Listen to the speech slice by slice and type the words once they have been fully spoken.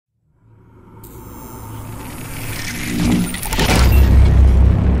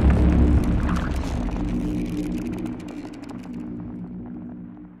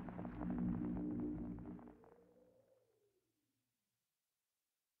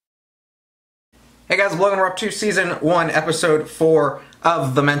Hey guys, Logan, we're up to Season 1, Episode 4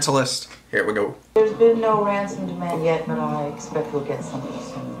 of The Mentalist. Here we go. There's been no ransom demand yet, but I expect we'll get something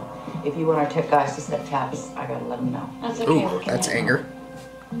soon. If you want our tech guys to set taps, I gotta let them know. That's okay. Ooh, that's anger.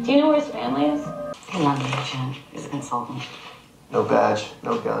 Do you know where his family is? Come on, Jen. He's a consultant. No badge,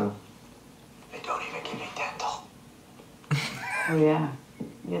 no gun. They don't even give me dental. Oh, yeah.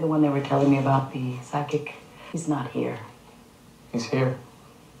 You're the one they were telling me about, the psychic. He's not here. He's here.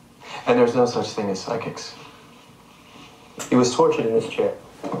 And there's no such thing as psychics. He was tortured in this chair.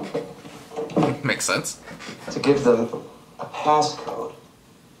 Makes sense. To give them a passcode.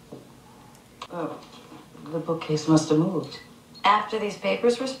 Oh, the bookcase must have moved. After these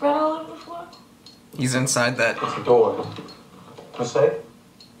papers were spread all over the floor? He's inside that. It's a door. A safe?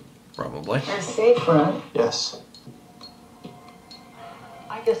 Probably. There's a safe, right? Yes.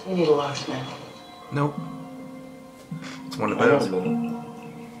 I guess we need a locksmith. Nope. It's one of Wait a those. minute.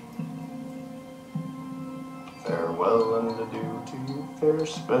 Farewell and adieu to you, fair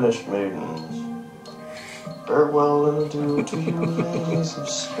Spanish maidens. Farewell and adieu to you, ladies of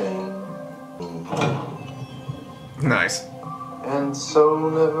Spain. Nice. And so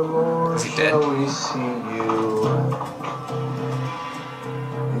nevermore Is he dead? shall we see you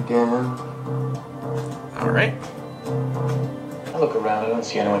again. Alright. I look around, I don't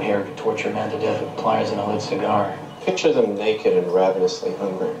see anyone here who could torture a man to death with pliers and a lit cigar. Picture them naked and ravenously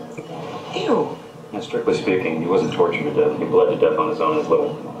hungry. Ew. Strictly speaking, he wasn't tortured to death. He bled to death on his own in his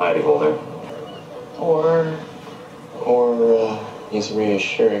little hidey hole there. Or he's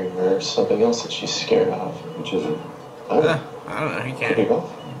reassuring her something else that she's scared of. Which is it? I don't I don't know, he Could be can't.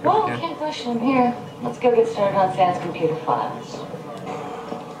 both. Well, I can't question him here. Let's go get started on Sam's computer files.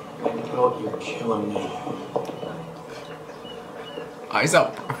 Oh, you're killing me. Eyes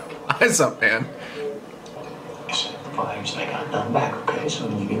up. Eyes up, man. Listen, Fives, I got none back, okay? So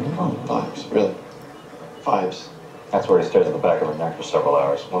you give me the phone. Fives, really? Fives. That's where he stares at the back of her neck for several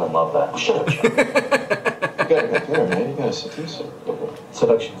hours. Women love that. Shut up, Joe. You gotta get there, man. You gotta seduce her.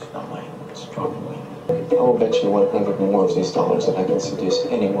 Seduction's not my strong point. I will bet you 100 more of these dollars that I can seduce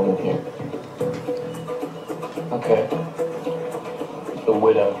any woman here. Okay. The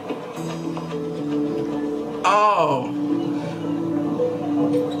widow. Oh!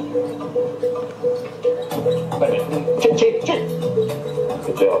 Wait a minute. Chick.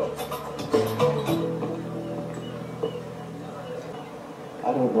 Good job. I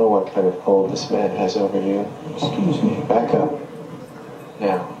don't know what kind of hold this man has over you. Excuse me. Back up.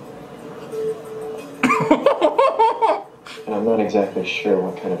 Now. And I'm not exactly sure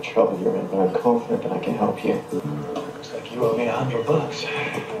what kind of trouble you're in, but I'm confident that I can help you. Looks like you owe me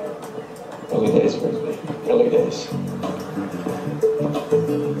 $100. Early days, Rigby. Early days.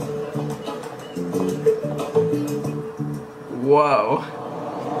 Whoa.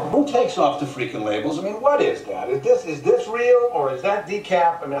 Who takes off the freaking labels? I mean, what is that? Is this real or is that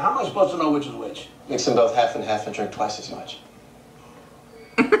decaf? I mean, how am I supposed to know which is which? Mix them both half and half and drink twice as much.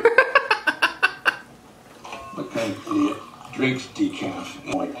 What kind of idiot drinks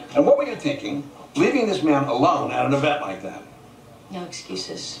decaf? And what were you thinking, leaving this man alone at an event like that? No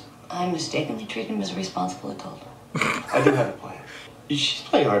excuses. I mistakenly treated him as a responsible adult. I do have a plan. She's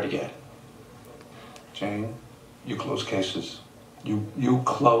playing hard to get. Jane, you close cases. You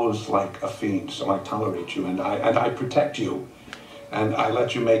close like a fiend, so I tolerate you and I protect you. And I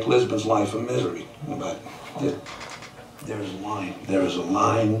let you make Lisbon's life a misery. But there's a line. There is a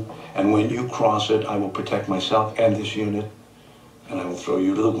line, and when you cross it, I will protect myself and this unit, and I will throw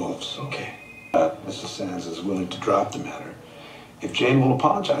you to the wolves. Okay. Mr. Sands is willing to drop the matter. If Jane will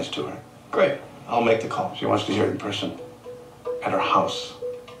apologize to her, Great. I'll make the call. she wants to hear it in person at her house.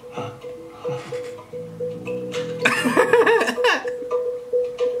 Huh?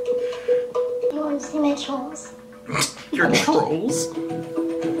 You want to see my trolls? Your trolls? A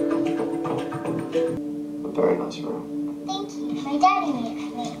very nice room. Thank you. My daddy made it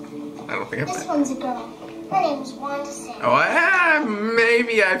for me. I don't think I've This been. one's a girl. Her name's Wanda Sanders. Oh,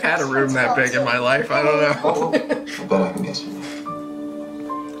 maybe I've had a room that big in my life. I don't know. I bet I can guess your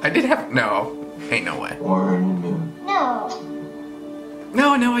name. I did have. No. Ain't no way. Warren Moon. No.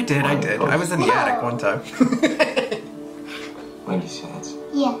 No, I did. I was in the attic one time. Wendy Sands.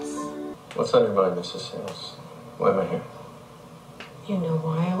 Yes. What's on your mind, Mrs. Sands? Why am I here? You know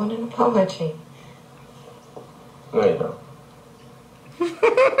why I want an apology. No, you don't.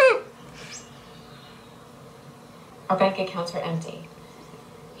 Our bank accounts are empty.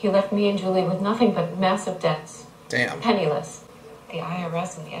 He left me and Julie with nothing but massive debts. Damn. Penniless. The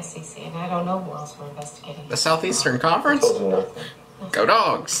IRS and the SEC, and I don't know who else we're investigating. The Southeastern Conference? Told you nothing. Go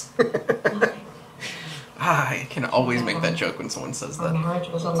Dogs! Nothing. I can always make that joke when someone says Our that. marriage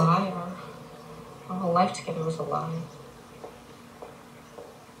was a lie, or Our whole life together was a lie.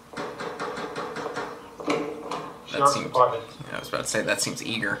 That seems. Yeah, I was about to say that seems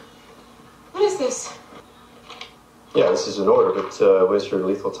eager. What is this? Yeah, this is an order, but where's your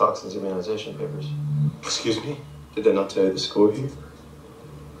lethal toxins immunization papers? Excuse me? Did they not tell you the score here?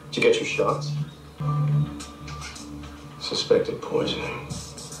 Did you get your shots? Suspected poisoning.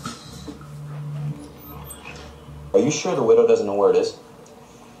 Are you sure the widow doesn't know where it is?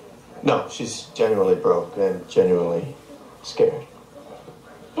 No, she's genuinely broke and genuinely scared.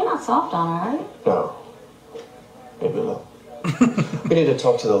 You're not soft on her, are you? No. Maybe a little. We need to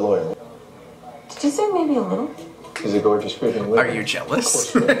talk to the lawyer. Did you say maybe a little? He's a gorgeous creeping Are you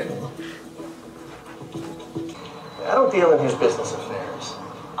jealous? I don't deal in his business affairs.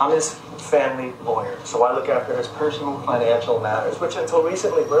 I'm his family lawyer, so I look after his personal financial matters, which until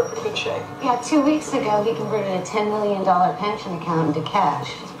recently were in pretty good shape. Yeah, 2 weeks ago he converted a $10 million pension account into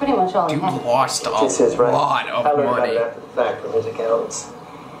cash. It's pretty much all he Dude had. lost a This is right. lot I of learned about money. it after the fact from his accountants.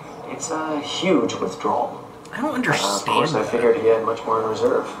 It's a huge withdrawal. I don't Of understand course, I that. figured he had much more in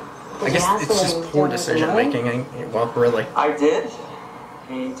reserve. I guess it's just poor decision making. Well, really. I did.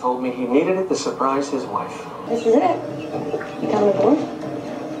 He told me he needed it to surprise his wife. This is it. You coming aboard?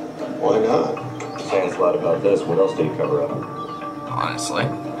 Why not? Saying a lot about this. What else do you cover up? Honestly.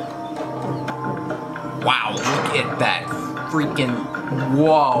 Wow, look at that freaking.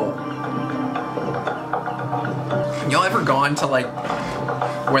 Whoa. Y'all ever gone to like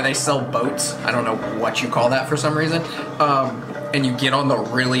where they sell boats? I don't know what you call that for some reason. And you get on the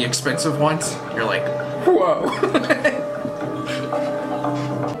really expensive ones. You're like, whoa.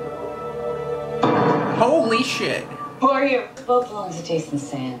 Holy shit. Who are you? Boat belongs to Jason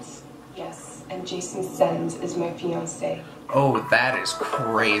Sands. Yes, and Jason Sands is my fiance. Oh, that is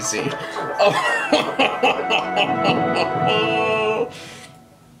crazy. Oh.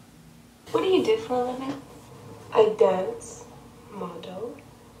 What do you do for a living? I dance, model,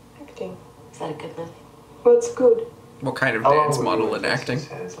 acting. Is that a good living? What's good? What kind of dance, model, and acting?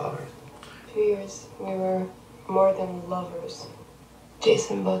 2 years. We were more than lovers.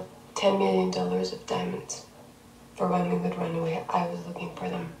 Jason bought $10 million of diamonds. For when we would run away, I was looking for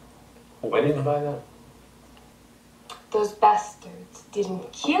them. Why didn't you buy that? Those bastards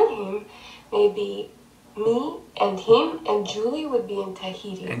didn't kill him. Maybe me and him and Julie would be in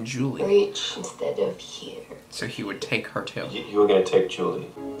Tahiti. And Julie. Rich instead of here. So he would take her too. You were gonna take Julie.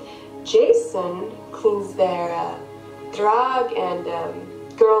 Jason cleans their drug and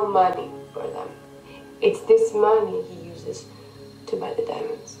girl money for them. It's this money he uses to buy the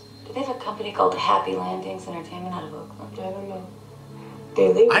diamonds. Do they have a company called Happy Landings Entertainment out of Oakland? I don't know. They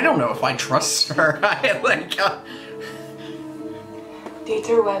leave. I don't know if I trust her.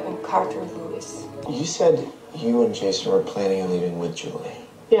 Dieter Webb and Carter Lewis. You said you and Jason were planning on leaving with Julie.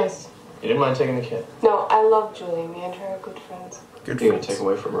 Yes. You didn't mind taking the kid? No, I love Julie. Me and her are good friends. Good You're gonna friends. take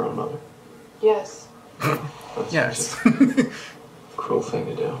away from her own mother. Yes. That's Yes. just a cruel thing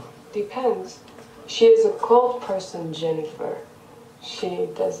to do. Depends. She is a cold person, Jennifer. She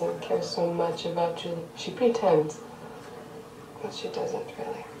doesn't care so much about Julie. She pretends. But she doesn't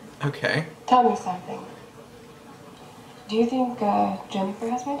really. Okay. Tell me something. Do you think Jennifer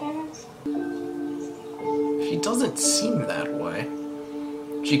has my diamonds? She doesn't seem that way.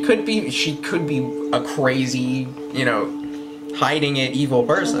 She could be a crazy, hiding it evil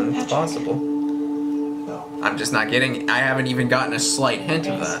person. It's possible. No. I'm just not getting, I haven't even gotten a slight hint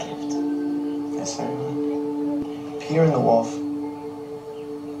of that. Yes, sir. Peter and the Wolf.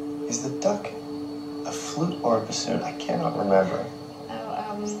 Is the duck a flute or a bassoon? I cannot remember.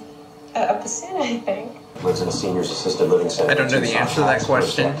 A bassoon, I think. Lives in a senior's assisted living center. I don't know the answer to that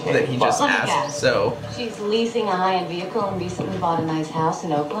question that he just Let me asked, guess. so. She's leasing a high-end vehicle and recently bought a nice house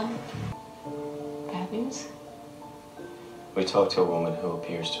in Oakland. Bad news? We talked to a woman who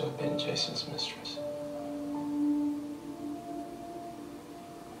appears to have been Jason's mistress.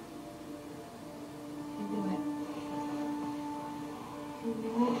 I knew it.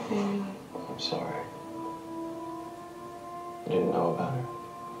 I'm sorry. You didn't know about her?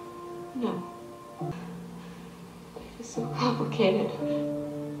 No. It's so complicated.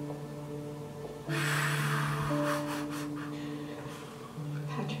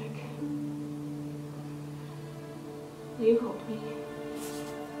 Patrick. You hold me.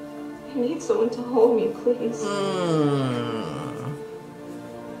 I need someone to hold me, please.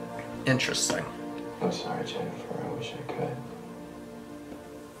 Interesting. I'm sorry, Jennifer. I wish I could.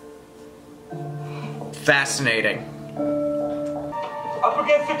 Fascinating. Up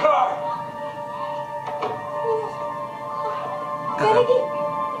against the car!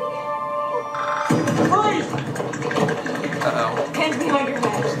 Uh-oh. Hands behind your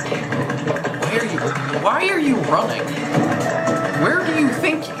head. Why are you Why are you running? Where do you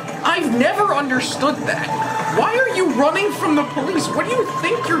think... I've never understood that. Why are you running from the police? What do you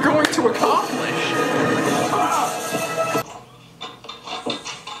think you're going to accomplish?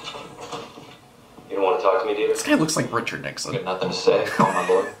 You don't want to talk to me, do you? This guy looks like Richard Nixon. Got nothing to say. Call my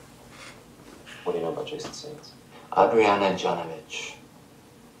lawyer. What do you know about Jason Sands? Adriana Janovich.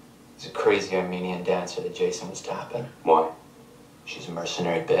 He's a crazy Armenian dancer that Jason was tapping. Why? She's a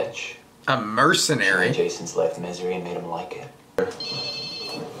mercenary bitch. A mercenary? She made Jason's life misery and made him like it.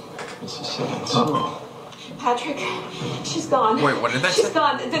 Mrs. Sands. Patrick, she's gone. Wait, what did that say? She's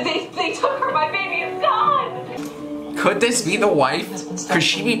gone. They took her. My baby is gone. Could this be the wife? Could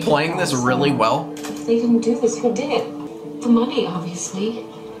she be playing this really well? If they didn't do this, who did? The money, obviously.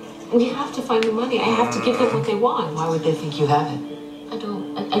 We have to find the money. I have to give them what they want. Why would they think you have it? I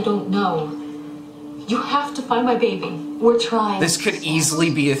don't know. You have to find my baby. We're trying. This could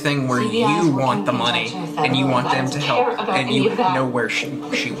easily be a thing where you want the money and you want them to help and you know where she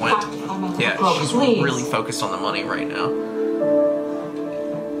went. Yeah, she's really focused on the money right now.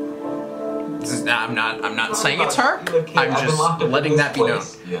 I'm not saying it's her. I'm just letting that be known.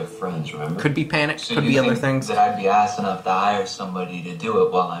 You have friends, remember? Could be panic, could be other things. That I'd be ass enough to hire somebody to do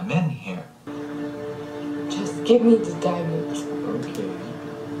it while I'm in here. Just give me the diamonds. Okay.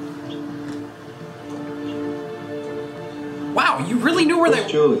 Wow, you really knew where they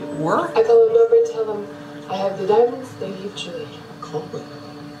Julie? were? I call him over and tell him I have the diamonds, they leave Julie. Call it.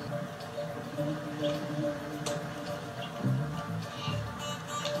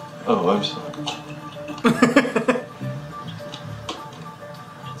 Oh, I'm sorry.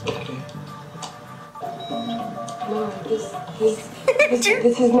 Okay. No,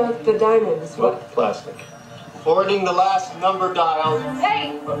 this is not the diamonds. What? Plastic. Forwarding the last number dial.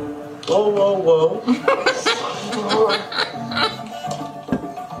 Hey! Whoa, whoa, whoa.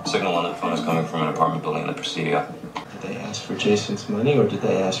 Signal on that phone is coming from an apartment building in the Presidio. Did they ask for Jason's money or did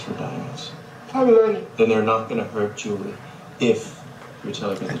they ask for diamonds? For money. Then they're not going to hurt Julie if you're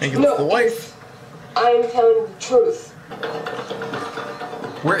telling me the truth. It's the wife. I'm telling the truth.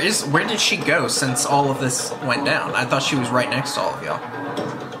 Where did she go since all of this went down? I thought she was right next to all of y'all.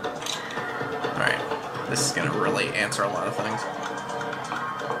 Alright. This is gonna really answer a lot of things.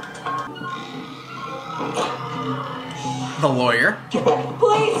 The lawyer.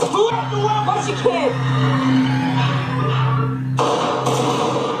 Please! Once you can!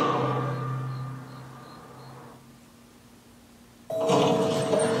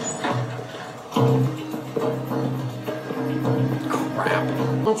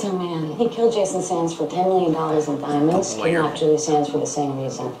 That's our man. He killed Jason Sands for $10 million in diamonds, kidnapped Julie Sands for the same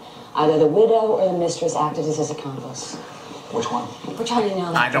reason. Either the widow or the mistress acted as his accomplice. Which one? We're trying to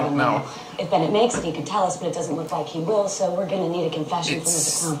know. I don't know. If Bennett makes it, he can tell us, but it doesn't look like he will, so we're going to need a confession from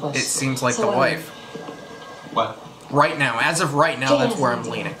his accomplice. It seems like the wife. What? Right now, as of right now, that's where I'm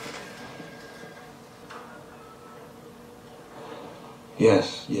leaning.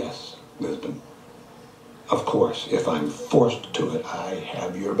 Yes, Lisbon. Of course, if I'm forced to it, I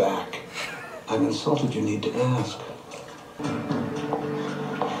have your back. I'm insulted you need to ask.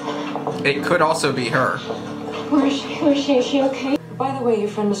 It could also be her. Where is she? Is she okay? By the way, your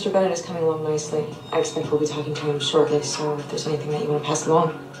friend Mr. Bennett is coming along nicely. I expect we'll be talking to him shortly, so if there's anything that you want to pass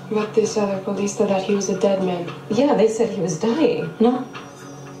along. But this other police said that he was a dead man. Yeah, they said he was dying. No,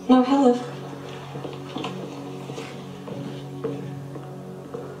 he'll live.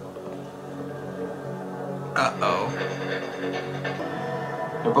 Uh-oh.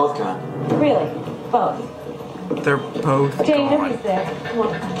 They're both gone. Really? Both? They're both Jane, gone. nobody's there. Come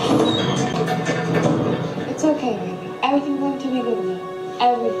on. It's okay, baby. Everything's going to be good now.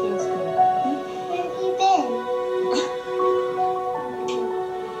 Everything's good. Where have you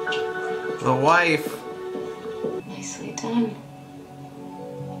been? The wife. Nicely done.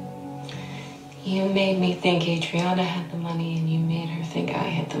 You made me think Adriana had the money, and you made her think I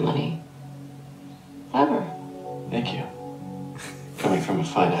had the money. Clever. Thank you. Coming from a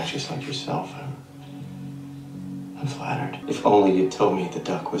fine actress like yourself, I'm flattered. If only you'd told me the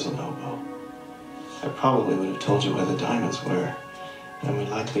duck was an oboe. I probably would have told you where the diamonds were, and we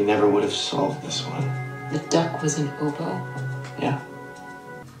likely never would have solved this one. The duck was an oboe? Yeah.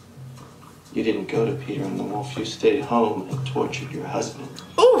 You didn't go to Peter and the Wolf. You stayed home and tortured your husband.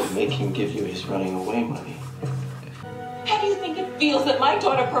 Oof! To make him give you his running away money. How do you think it feels that my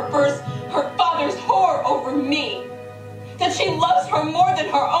daughter prefers her father's whore over me? That she loves her more than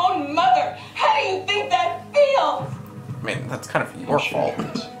her own mother? How do you think that feels? I mean, that's kind of your fault.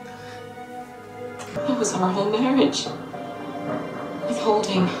 That was our whole marriage.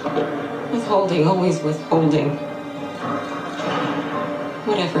 Withholding, always withholding.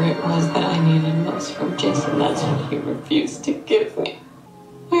 Whatever it was that I needed most from Jason, that's what he refused to give me.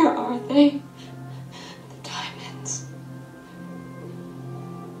 Where are they? The diamonds.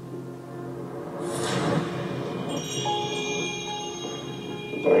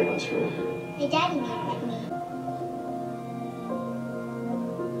 Very nice room. My daddy married me.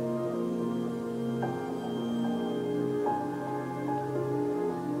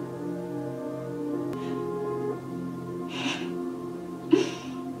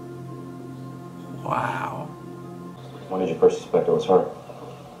 Wow. When did you first suspect it was her?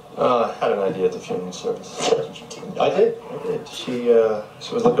 I had an idea at the funeral service. I did. She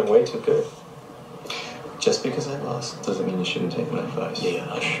was looking way too good. Just because I lost doesn't mean you shouldn't take my advice. Yeah,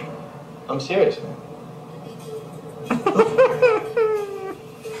 hush. I'm serious, man.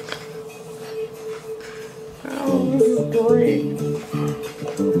 Oh, this is great.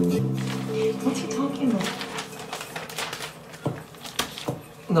 What's he talking about?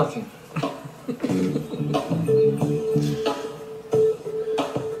 Nothing.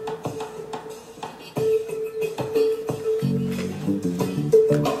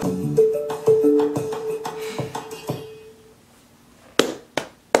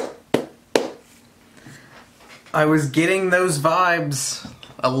 I was getting those vibes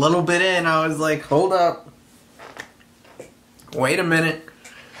a little bit in. I was like, hold up. Wait a minute.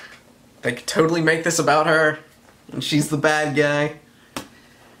 They could totally make this about her. And she's the bad guy.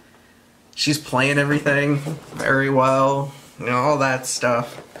 She's playing everything very well. You know, all that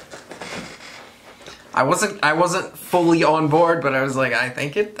stuff. I wasn't fully on board, but I was like, I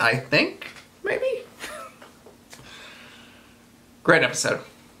think, maybe? Great episode.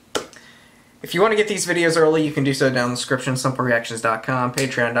 If you want to get these videos early, you can do so down in the description, simplereactions.com,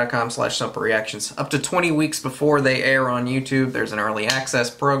 patreon.com/simplereactions. Up to 20 weeks before they air on YouTube, there's an early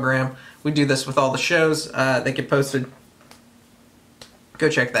access program. We do this with all the shows. They get posted. Go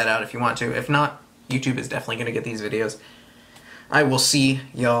check that out if you want to. If not, YouTube is definitely going to get these videos. I will see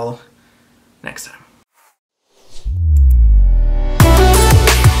y'all next time.